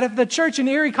 that if the church in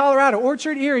Erie, Colorado,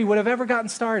 Orchard, Erie, would have ever gotten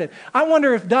started. I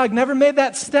wonder if Doug never made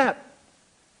that step.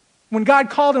 When God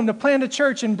called him to plant a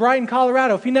church in Brighton,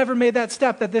 Colorado, if he never made that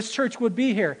step, that this church would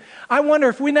be here. I wonder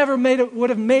if we never would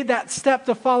have made that step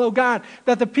to follow God,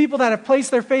 that the people that have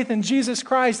placed their faith in Jesus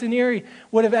Christ in Erie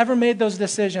would have ever made those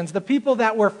decisions. The people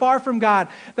that were far from God,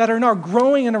 that are now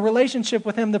growing in a relationship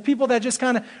with him, the people that just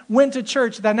kind of went to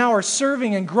church, that now are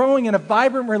serving and growing in a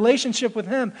vibrant relationship with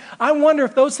him. I wonder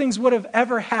if those things would have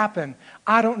ever happened.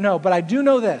 I don't know, but I do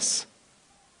know this,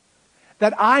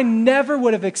 that I never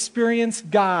would have experienced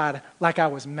God like I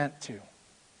was meant to.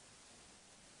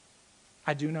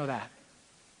 I do know that.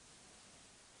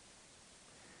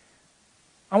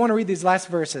 I want to read these last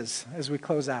verses as we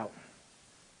close out.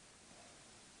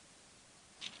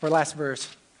 Or last verse,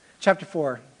 chapter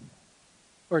 12,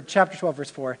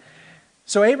 verse 4.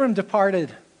 So Abram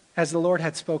departed as the Lord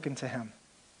had spoken to him.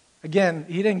 Again,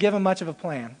 he didn't give him much of a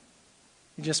plan.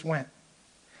 He just went.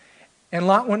 And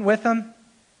Lot went with him.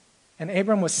 And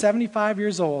Abram was 75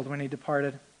 years old when he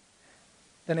departed.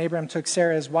 Then Abram took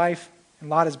Sarah his wife, and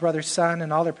Lot his brother's son,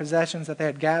 and all their possessions that they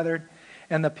had gathered,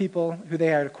 and the people who they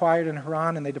had acquired in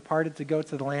Haran, and they departed to go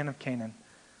to the land of Canaan.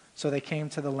 So they came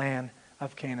to the land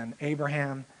of Canaan.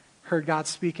 Abraham heard God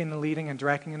speaking and leading and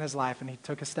directing in his life, and he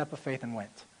took a step of faith and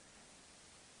went.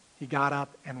 He got up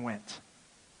and went.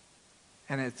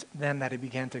 And it's then that he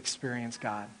began to experience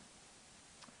God.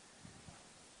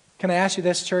 Can I ask you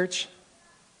this, church?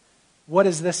 What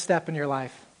is this step in your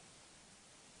life?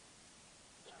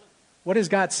 What is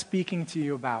God speaking to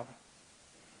you about?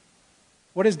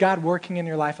 What is God working in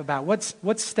your life about?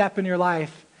 What step in your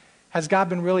life has God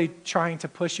been really trying to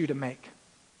push you to make?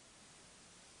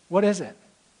 What is it?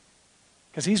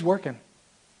 Because He's working.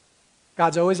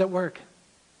 God's always at work.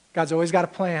 God's always got a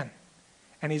plan.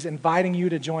 And He's inviting you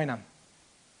to join Him.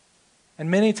 And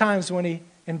many times when He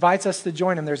invites us to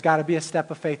join Him, there's got to be a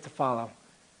step of faith to follow.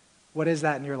 What is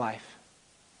that in your life?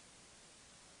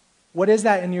 What is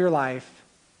that in your life?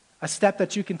 A step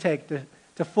that you can take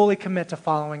to fully commit to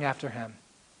following after Him.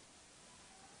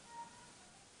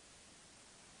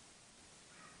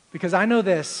 Because I know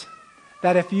this,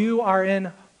 that if you are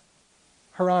in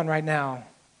Haran right now,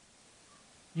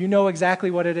 you know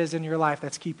exactly what it is in your life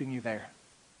that's keeping you there.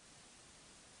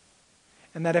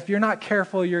 And that if you're not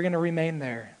careful, you're going to remain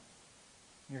there.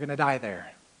 You're going to die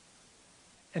there.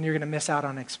 And you're going to miss out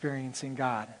on experiencing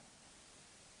God.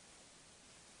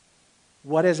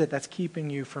 What is it that's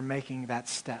keeping you from making that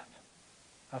step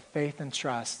of faith and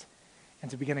trust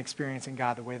and to begin experiencing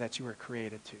God the way that you were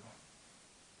created to?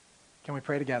 Can we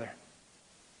pray together?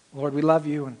 Lord, we love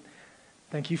you and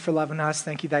thank you for loving us.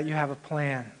 Thank you that you have a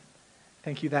plan.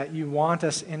 Thank you that you want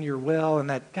us in your will and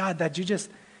that, God, that you just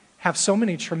have so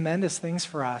many tremendous things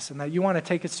for us and that you want to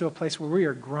take us to a place where we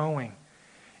are growing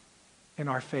in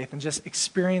our faith and just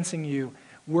experiencing you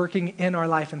working in our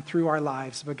life and through our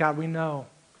lives. But God, we know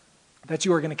that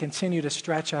you are going to continue to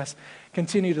stretch us,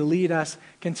 continue to lead us,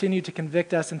 continue to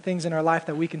convict us in things in our life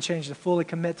that we can change to fully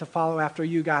commit to follow after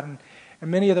you, God.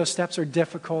 And many of those steps are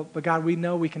difficult, but God, we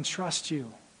know we can trust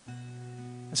you.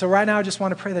 And so right now, I just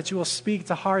want to pray that you will speak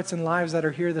to hearts and lives that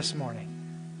are here this morning.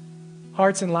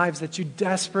 Hearts and lives that you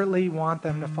desperately want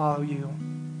them to follow you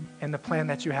and the plan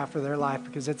that you have for their life,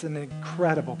 because it's an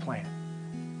incredible plan.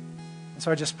 And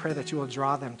so I just pray that you will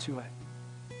draw them to it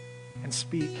and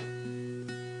speak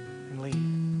and lead.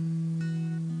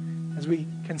 As we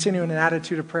continue in an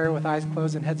attitude of prayer with eyes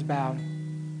closed and heads bowed,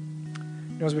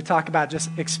 as we talk about just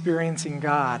experiencing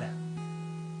God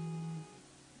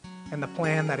and the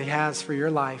plan that He has for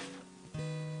your life,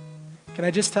 can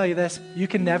I just tell you this? You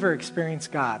can never experience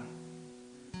God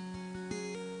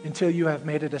until you have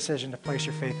made a decision to place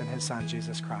your faith in His Son,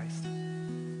 Jesus Christ.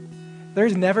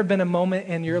 There's never been a moment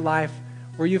in your life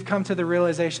where you've come to the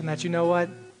realization that, you know what?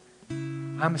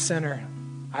 I'm a sinner.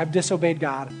 I've disobeyed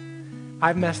God.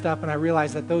 I've messed up, and I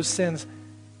realize that those sins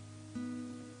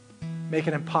make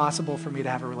it impossible for me to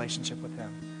have a relationship with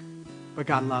Him. But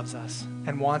God loves us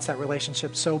and wants that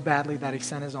relationship so badly that He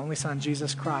sent His only Son,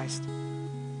 Jesus Christ,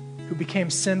 who became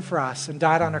sin for us and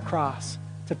died on a cross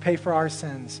to pay for our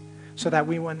sins so that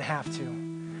we wouldn't have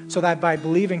to. So that by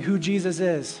believing who Jesus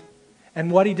is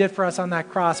and what He did for us on that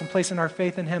cross and placing our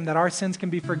faith in Him, that our sins can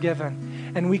be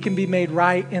forgiven and we can be made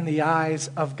right in the eyes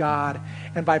of God.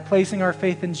 And by placing our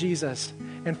faith in Jesus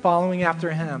and following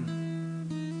after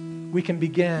Him, we can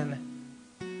begin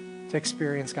to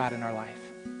experience God in our life.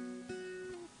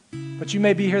 But you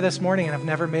may be here this morning and have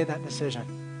never made that decision.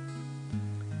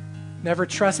 Never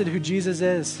trusted who Jesus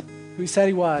is, who He said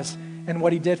He was, and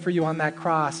what He did for you on that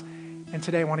cross. And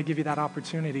today I want to give you that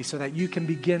opportunity so that you can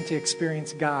begin to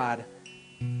experience God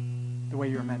the way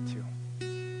you're meant to.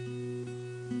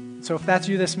 So if that's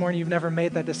you this morning, you've never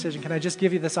made that decision, can I just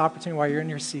give you this opportunity while you're in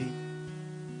your seat?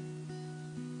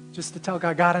 Just to tell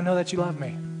God, God, I know that you love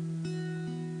me.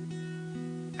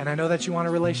 And I know that you want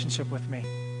a relationship with me.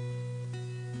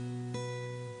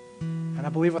 And I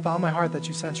believe with all my heart that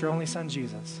you sent your only Son,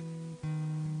 Jesus,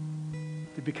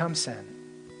 to become sin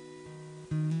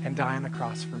and die on the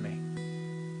cross for me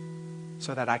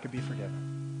so that I could be forgiven.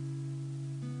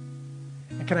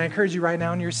 And can I encourage you right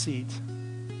now in your seat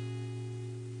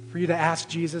for you to ask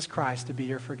Jesus Christ to be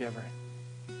your forgiver?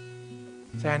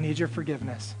 Say, I need your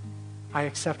forgiveness. I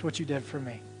accept what you did for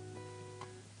me.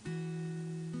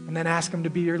 And then ask Him to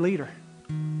be your leader.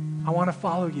 I want to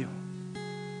follow you.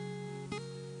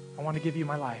 I want to give you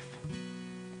my life.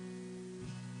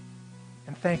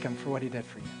 And thank Him for what He did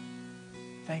for you.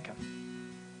 Thank Him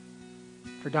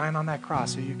for dying on that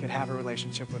cross so you could have a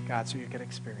relationship with God, so you could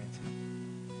experience Him.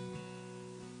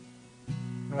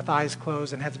 And with eyes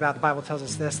closed and heads bowed, the Bible tells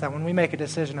us this, that when we make a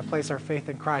decision to place our faith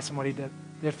in Christ and what He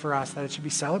did for us, that it should be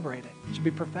celebrated. It should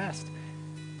be professed.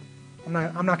 I'm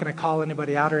not going to call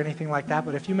anybody out or anything like that,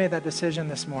 but if you made that decision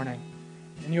this morning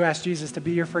and you asked Jesus to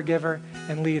be your forgiver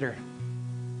and leader,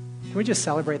 can we just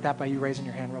celebrate that by you raising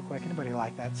your hand real quick? Anybody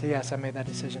like that? Say, yes, I made that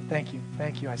decision. Thank you.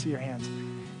 Thank you. I see your hands.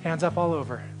 Hands up all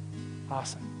over.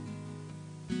 Awesome.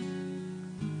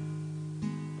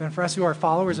 Then for us who are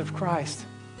followers of Christ,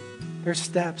 there's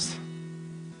steps.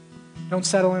 Don't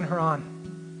settle in Haran.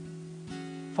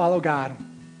 follow God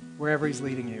wherever he's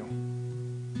leading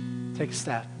you. Take a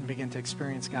step and begin to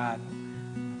experience God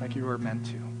like you were meant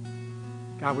to.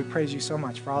 God, we praise you so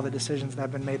much for all the decisions that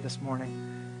have been made this morning.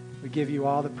 We give you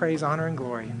all the praise, honor, and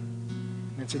glory.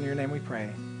 And it's in your name we pray.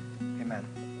 Amen.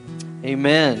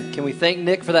 Amen. Can we thank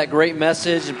Nick for that great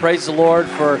message and praise the Lord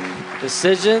for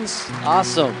decisions?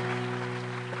 Awesome.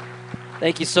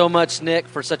 Thank you so much, Nick,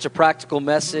 for such a practical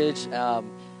message.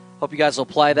 Hope you guys will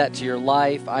apply that to your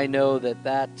life. I know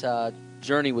that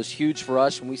journey was huge for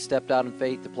us when we stepped out in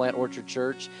faith to plant Orchard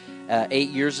Church 8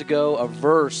 years ago. A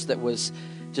verse that was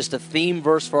just a theme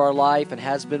verse for our life and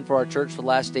has been for our church for the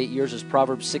last 8 years is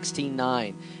Proverbs 16:9.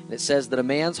 And it says that a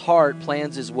man's heart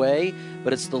plans his way,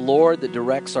 but it's the Lord that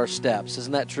directs our steps.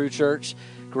 Isn't that true, church?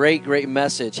 Great, great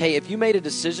message. Hey, if you made a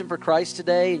decision for Christ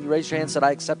today and you raised your hand and said,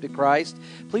 I accepted Christ,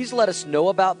 please let us know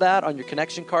about that on your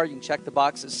connection card. You can check the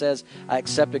box that says, I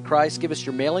accepted Christ. Give us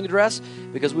your mailing address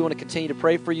because we want to continue to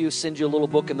pray for you, send you a little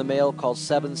book in the mail called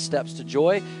 7 Steps to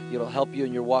Joy. It'll help you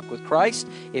in your walk with Christ.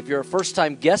 If you're a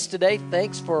first-time guest today,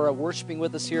 thanks for worshiping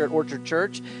with us here at Orchard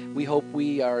Church. We hope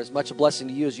we are as much a blessing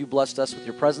to you as you blessed us with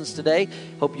your presence today.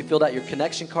 Hope you filled out your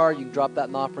connection card. You can drop that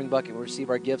in the offering bucket. We'll receive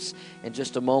our gifts in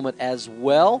just a moment as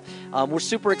well. We're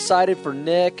super excited for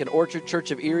Nick and Orchard Church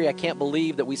of Erie. I can't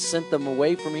believe that we sent them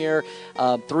away from here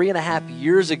 3.5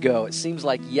 years ago. It seems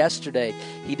like yesterday.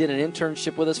 He did an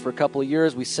internship with us for a couple of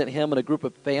years. We sent him and a group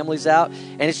of families out,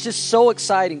 and it's just so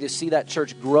exciting to see that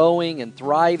church growing and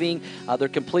thriving. They're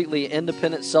completely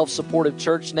independent, self-supportive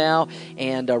church now,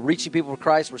 and reaching people for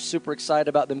Christ. We're super excited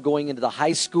about them going into the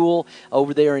high school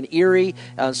over there in Erie.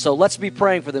 So let's be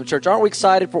praying for them, church. Aren't we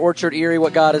excited for Orchard Erie,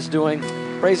 what God is doing?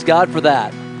 Praise God for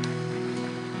that.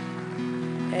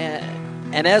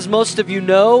 And as most of you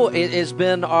know, it has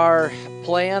been our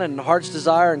plan and heart's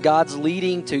desire and God's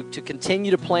leading to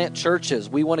continue to plant churches.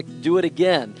 We want to do it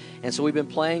again. And so we've been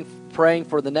praying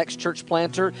for the next church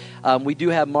planter. We do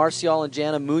have Marcial and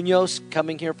Jana Munoz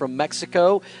coming here from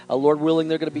Mexico. Lord willing,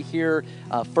 they're going to be here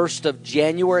 1st of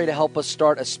January to help us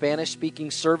start a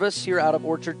Spanish-speaking service here out of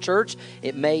Orchard Church.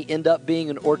 It may end up being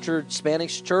an Orchard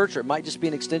Spanish church, or it might just be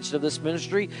an extension of this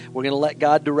ministry. We're going to let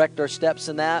God direct our steps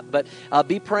in that. But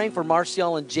be praying for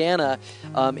Marcial and Jana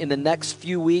in the next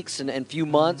few weeks and few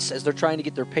months as they're trying to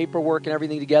get their paperwork and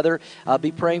everything together.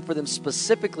 Be praying for them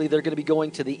specifically. They're going to be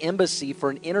going to the embassy for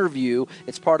an interview.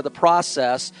 It's part of the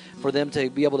process for them to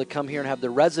be able to come here and have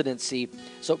their residency.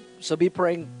 So be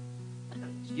praying,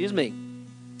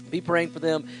 be praying for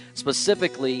them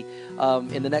specifically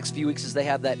in the next few weeks as they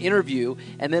have that interview.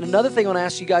 And then another thing I want to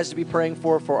ask you guys to be praying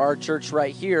for our church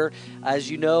right here.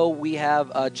 As you know, we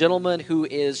have a gentleman who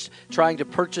is trying to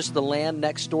purchase the land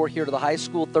next door here to the high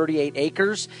school, 38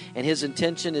 acres, and his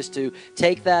intention is to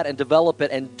take that and develop it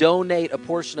and donate a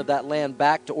portion of that land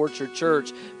back to Orchard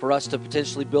Church for us to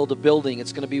potentially build a building.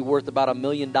 It's going to be worth about $1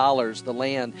 million, the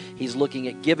land he's looking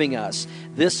at giving us.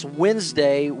 This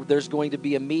Wednesday, there's going to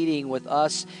be a meeting with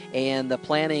us and the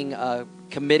planning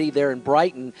committee there in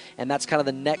Brighton, and that's kind of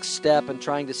the next step in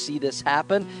trying to see this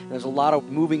happen. And there's a lot of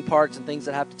moving parts and things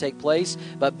that have to take place,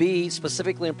 but be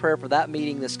specifically in prayer for that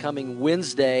meeting this coming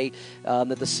Wednesday,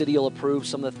 that the city will approve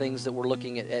some of the things that we're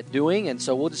looking at doing. And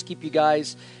so we'll just keep you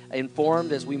guys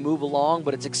informed as we move along,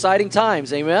 but it's exciting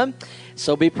times, amen?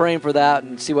 So be praying for that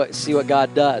and see what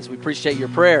God does. We appreciate your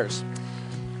prayers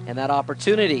and that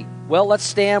opportunity. Well, let's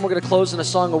stand. We're going to close in a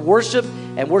song of worship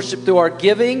and worship through our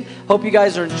giving. Hope you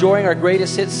guys are enjoying our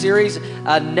Greatest Hits series.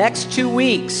 Next 2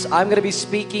 weeks, I'm going to be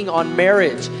speaking on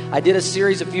marriage. I did a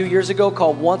series a few years ago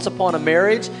called Once Upon a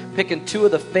Marriage, picking 2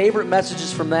 of the favorite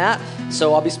messages from that.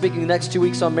 So I'll be speaking the next 2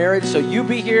 weeks on marriage. So you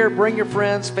be here, bring your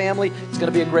friends, family. It's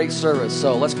going to be a great service.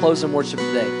 So let's close in worship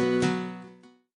today.